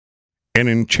An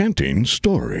enchanting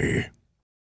story.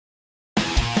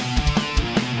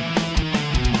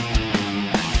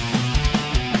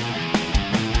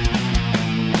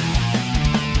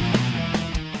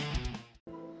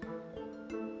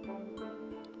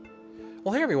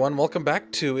 Well, hey everyone, welcome back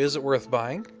to Is It Worth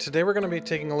Buying? Today we're going to be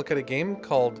taking a look at a game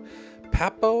called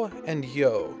Papo and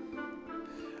Yo.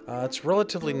 It's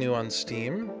relatively new on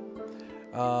Steam.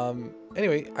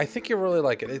 Anyway, I think you'll really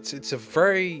like it. It's a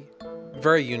very,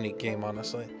 very unique game,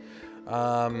 honestly.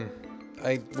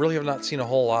 I really have not seen a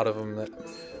whole lot of them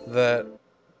that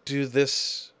do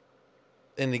this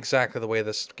in exactly the way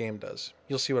this game does.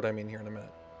 You'll see what I mean here in a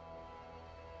minute.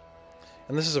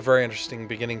 And this is a very interesting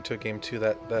beginning to a game too,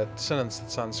 that sentence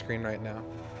that's on screen right now.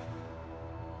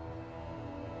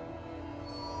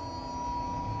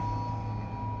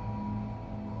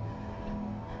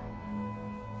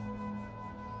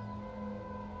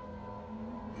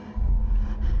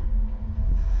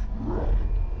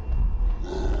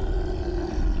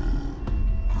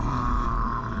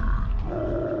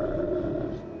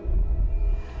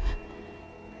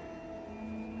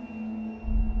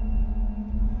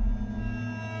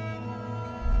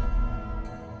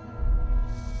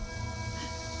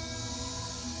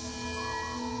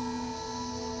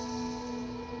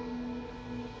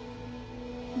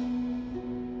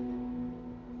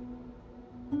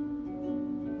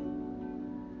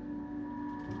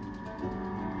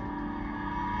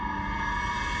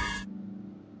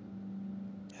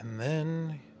 And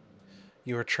then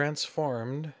you are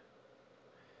transformed,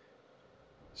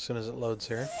 as soon as it loads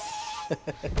here,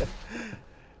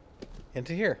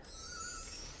 into here.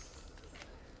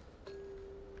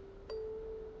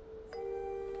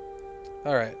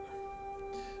 Alright.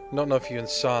 Don't know if you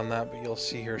saw on that, but you'll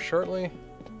see here shortly.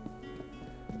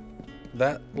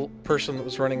 That person that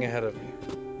was running ahead of me.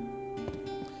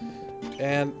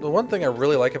 And the one thing I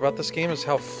really like about this game is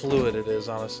how fluid it is,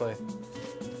 honestly.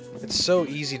 It's so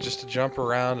easy just to jump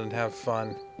around and have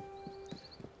fun.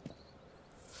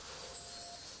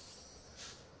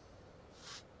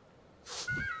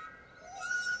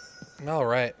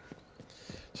 Alright.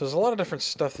 So there's a lot of different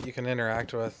stuff that you can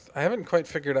interact with. I haven't quite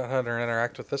figured out how to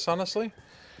interact with this, honestly.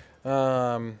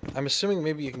 I'm assuming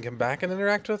maybe you can come back and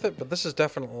interact with it, but this is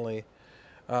definitely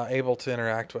able to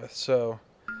interact with. So,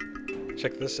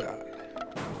 check this out.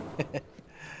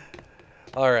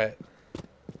 Alright.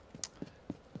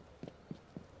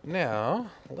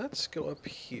 Now, let's go up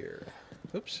here.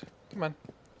 Oops, come on.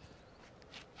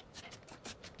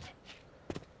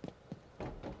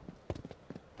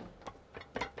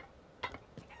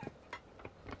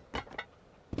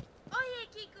 Oye,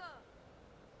 Kiko.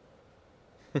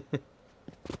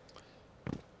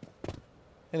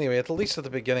 Anyway, at least at the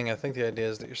beginning, I think the idea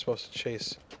is that you're supposed to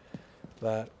chase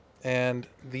that. And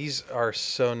these are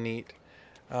so neat.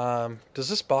 Does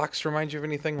this box remind you of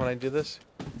anything when I do this?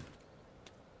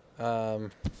 I'm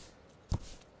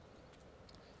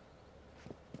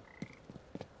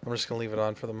just going to leave it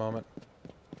on for the moment.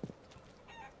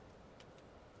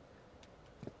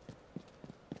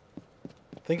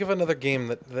 Think of another game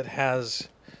that has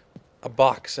a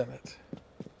box in it.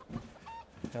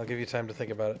 I'll give you time to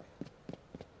think about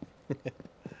it.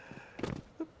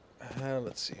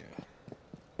 Let's see.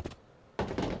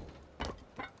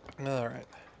 Alright.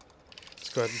 Let's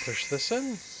go ahead and push this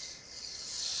in.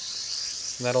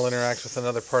 And that'll interact with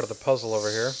another part of the puzzle over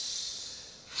here.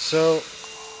 So,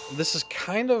 this is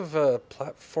kind of a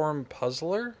platform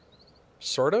puzzler,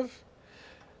 sort of.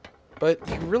 But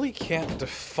you really can't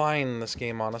define this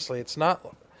game, honestly. It's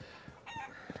not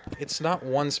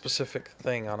one specific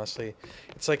thing, honestly.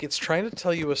 It's like it's trying to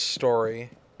tell you a story.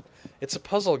 It's a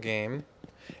puzzle game.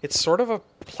 It's sort of a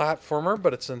platformer,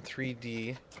 but it's in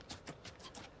 3D.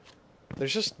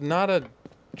 There's just not a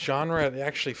genre it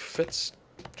actually fits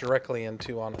directly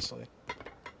into, honestly.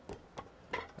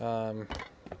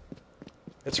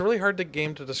 It's a really hard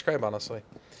game to describe, honestly.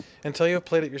 Until you've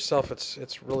played it yourself,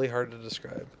 it's really hard to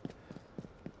describe.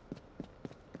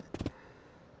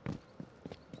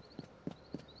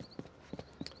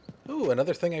 Ooh,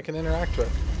 another thing I can interact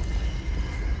with.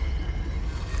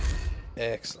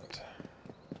 Excellent.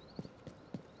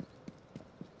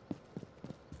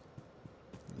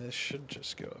 This should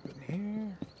just go up in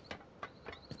here.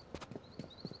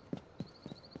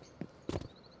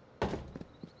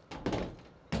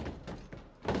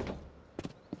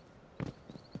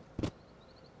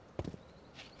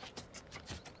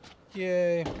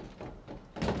 Yay.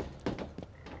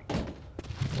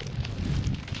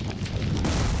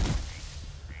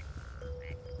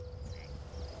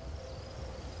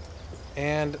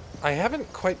 And I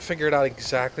haven't quite figured out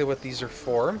exactly what these are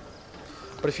for,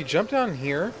 but if you jump down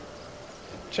here,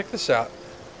 Check this out.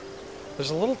 There's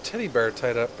a little teddy bear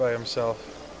tied up by himself.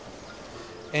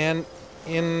 And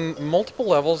in multiple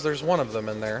levels, there's one of them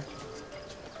in there.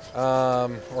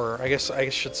 Or I guess I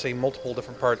should say multiple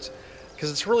different parts.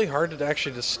 Because it's really hard to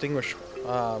actually distinguish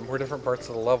where different parts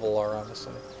of the level are,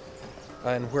 honestly.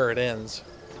 And where it ends.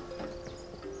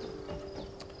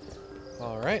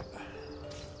 Alright.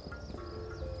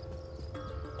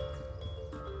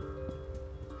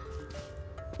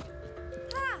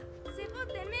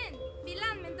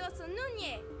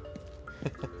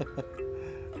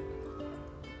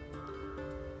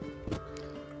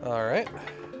 Alright.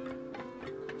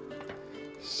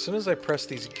 As soon as I press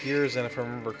these gears in, if I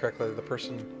remember correctly, the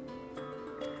person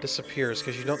disappears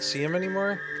because you don't see him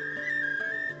anymore.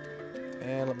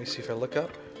 And let me see if I look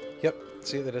up. Yep,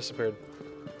 see, they disappeared.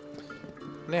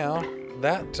 Now,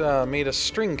 that made a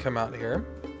string come out here,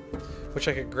 which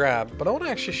I could grab, but I want to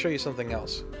actually show you something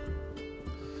else.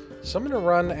 So I'm going to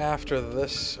run after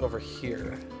this over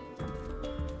here.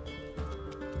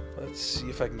 Let's see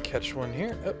if I can catch one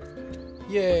here. Oh,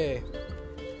 yay!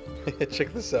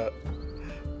 Check this out.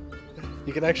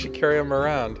 You can actually carry them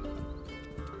around.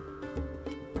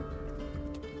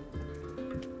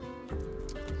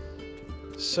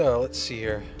 So, let's see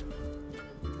here.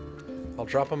 I'll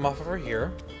drop them off over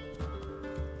here.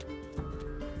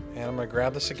 And I'm going to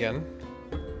grab this again.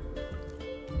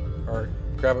 Or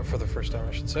grab it for the first time,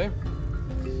 I should say.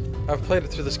 I've played it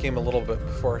through this game a little bit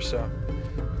before, so...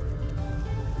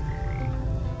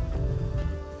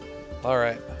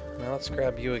 Alright, now let's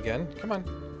grab you again. Come on.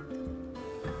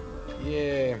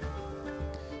 Yay.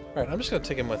 Alright, I'm just going to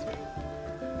take him with me.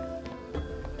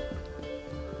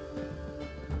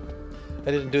 I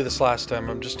didn't do this last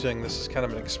time, I'm just doing this as kind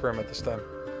of an experiment this time.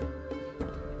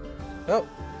 Oh!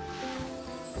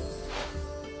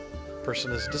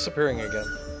 Person is disappearing again.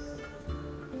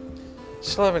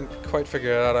 Still haven't quite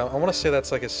figured it out. I want to say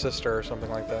that's like his sister or something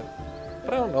like that.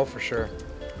 But I don't know for sure.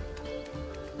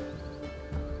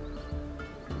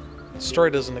 The story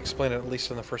doesn't explain it, at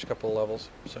least in the first couple of levels.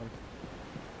 So.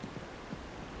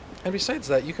 And besides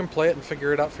that, you can play it and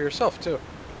figure it out for yourself, too.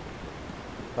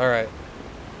 Alright.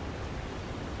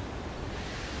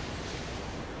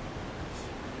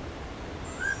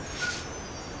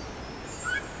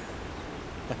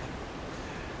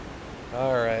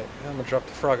 Alright, I'm gonna drop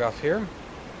the frog off here.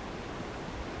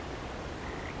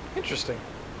 Interesting.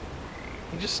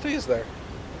 He just stays there.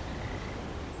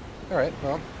 Alright,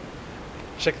 well,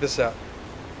 check this out.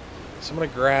 So I'm gonna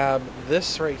grab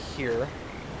this right here.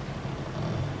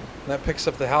 And that picks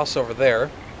up the house over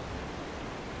there.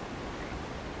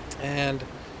 And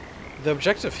the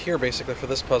objective here, basically, for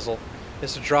this puzzle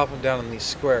is to drop them down in these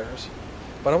squares.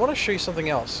 But I want to show you something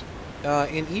else.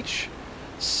 In each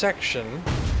section...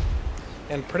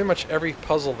 And pretty much every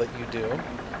puzzle that you do,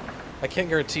 I can't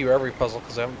guarantee you every puzzle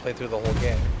because I haven't played through the whole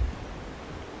game.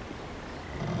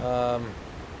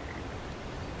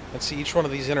 Let's see, each one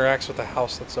of these interacts with the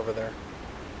house that's over there.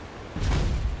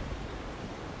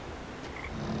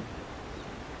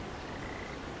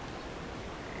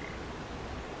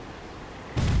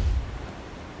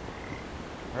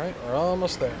 Alright, we're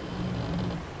almost there.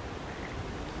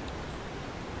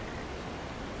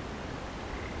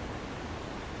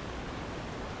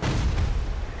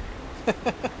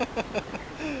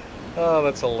 Oh,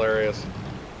 that's hilarious.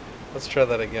 Let's try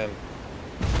that again.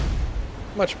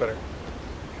 Much better.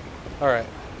 Alright.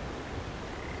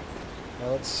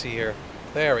 Now let's see here.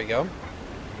 There we go.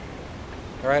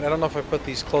 Alright, I don't know if I put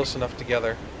these close enough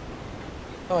together.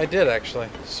 Oh, I did actually.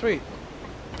 Sweet.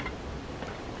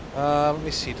 Let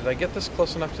me see. Did I get this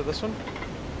close enough to this one?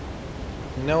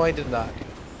 No, I did not.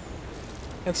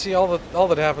 And see, all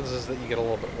that happens is that you get a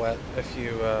little bit wet if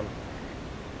you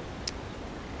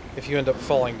end up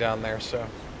falling down there, so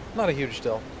not a huge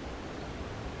deal.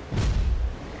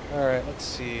 Alright, let's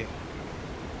see.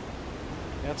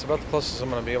 Yeah, that's about the closest I'm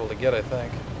going to be able to get, I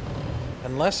think.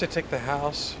 Unless I take the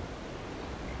house.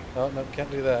 Oh, no,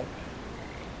 can't do that.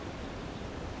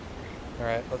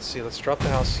 Alright, let's see. Let's drop the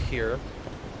house here.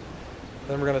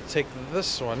 Then we're going to take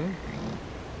this one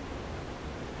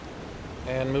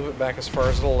and move it back as far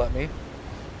as it'll let me.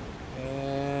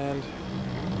 And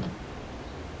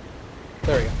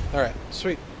there we go. Alright,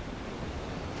 sweet.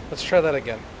 Let's try that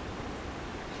again.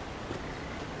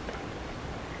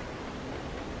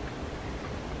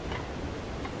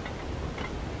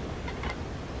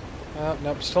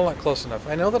 Nope, still not close enough.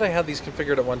 I know that I had these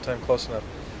configured at one time close enough.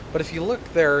 But if you look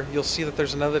there, you'll see that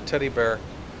there's another teddy bear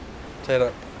tied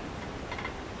up.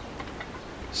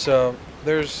 So,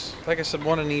 there's, like I said,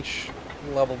 one in each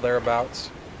level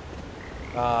thereabouts.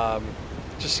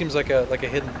 Just seems like a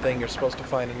hidden thing you're supposed to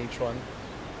find in each one.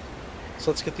 So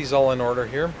let's get these all in order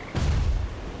here.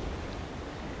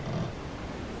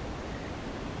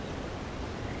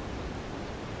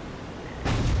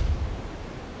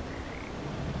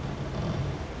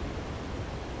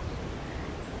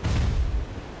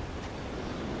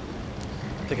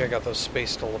 I think I got those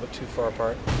spaced a little bit too far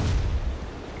apart.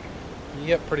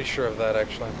 Yep, pretty sure of that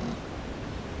actually.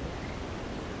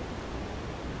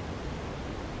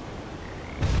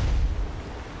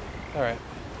 Alright,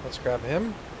 let's grab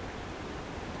him.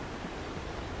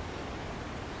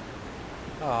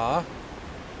 Ah,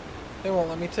 they won't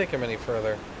let me take him any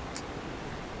further.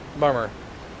 Bummer.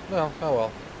 Well, oh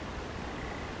well.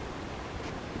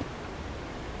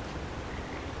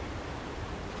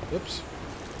 Oops.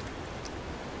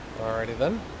 Alrighty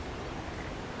then.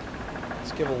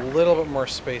 Let's give a little bit more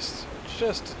space,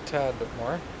 just a tad bit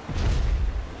more.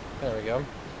 There we go.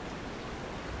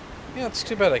 Yeah, it's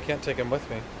too bad I can't take him with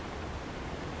me.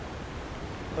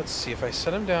 Let's see, if I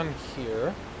set him down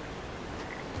here,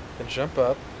 and jump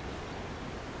up,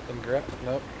 and grab...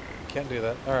 Nope, can't do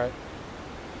that. Alright.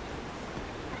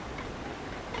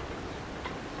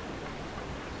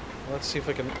 Let's see if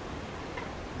I can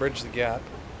bridge the gap.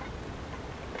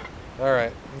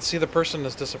 Alright, and see the person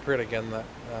has disappeared again that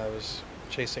I was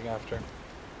chasing after.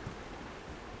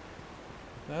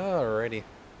 Alrighty.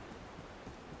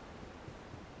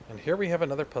 And here we have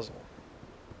another puzzle.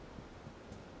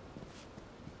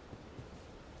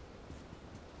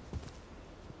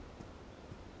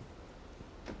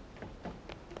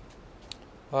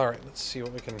 Alright, let's see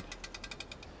what we can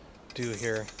do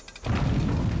here.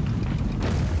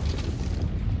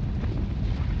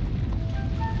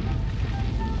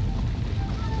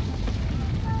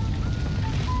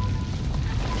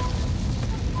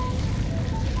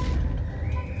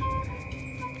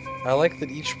 I like that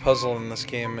each puzzle in this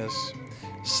game is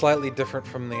slightly different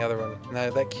from the other one. Now,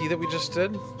 that key that we just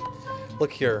did,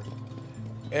 look here.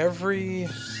 Okay,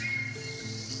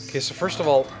 so first of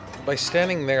all, by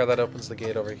standing there, that opens the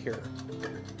gate over here.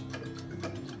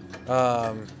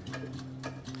 And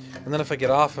then if I get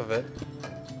off of it,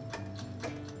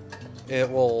 it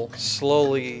will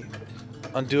slowly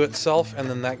undo itself, and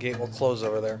then that gate will close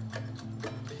over there.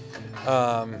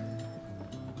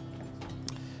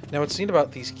 Now what's neat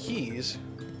about these keys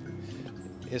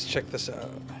is, check this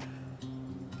out.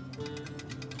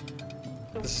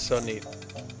 This is so neat.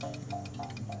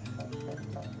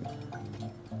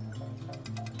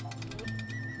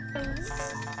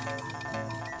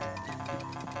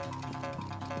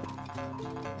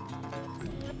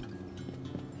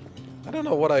 I don't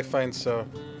know what I find so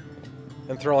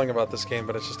enthralling about this game,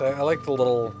 but it's just, I like the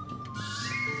little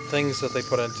things that they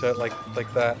put into it, like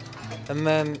that. And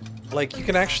then, like, you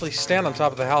can actually stand on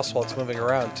top of the house while it's moving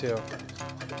around, too.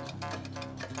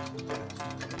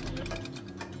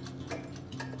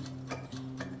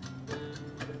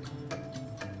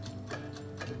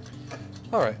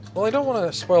 Alright, well, I don't want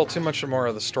to spoil too much more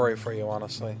of the story for you,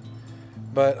 honestly.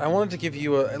 But I wanted to give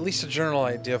you at least a general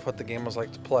idea of what the game was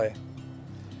like to play.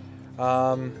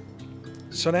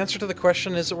 So in answer to the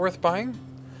question, is it worth buying?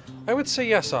 I would say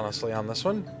yes, honestly, on this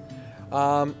one.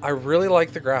 I really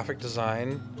like the graphic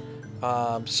design.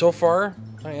 So far,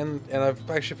 and I've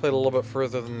actually played a little bit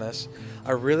further than this,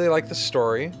 I really like the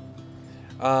story.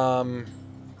 And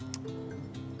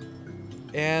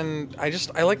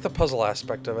I like the puzzle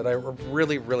aspect of it. I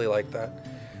really, really like that.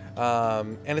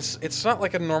 And it's not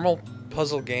like a normal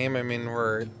puzzle game. I mean,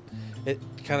 where it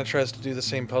kind of tries to do the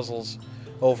same puzzles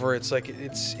over. It's like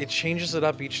it changes it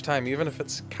up each time, even if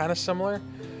it's kind of similar.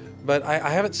 But I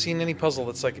haven't seen any puzzle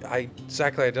that's like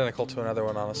exactly identical to another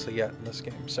one, honestly, yet in this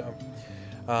game. So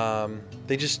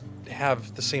they just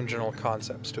have the same general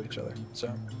concepts to each other.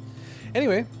 So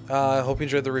anyway, I hope you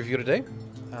enjoyed the review today.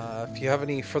 If you have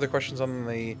any further questions on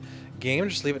the game,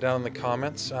 just leave it down in the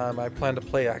comments. I plan to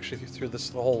play actually through this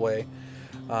the whole way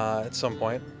at some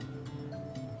point.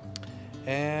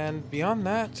 And beyond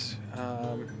that,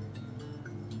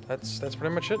 that's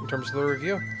pretty much it in terms of the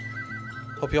review.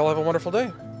 Hope you all have a wonderful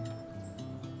day.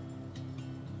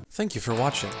 Thank you for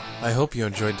watching. I hope you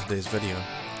enjoyed today's video.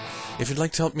 If you'd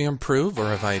like to help me improve or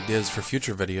have ideas for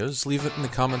future videos, leave it in the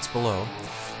comments below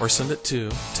or send it to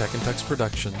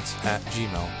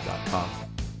techandtuxproductions@gmail.com.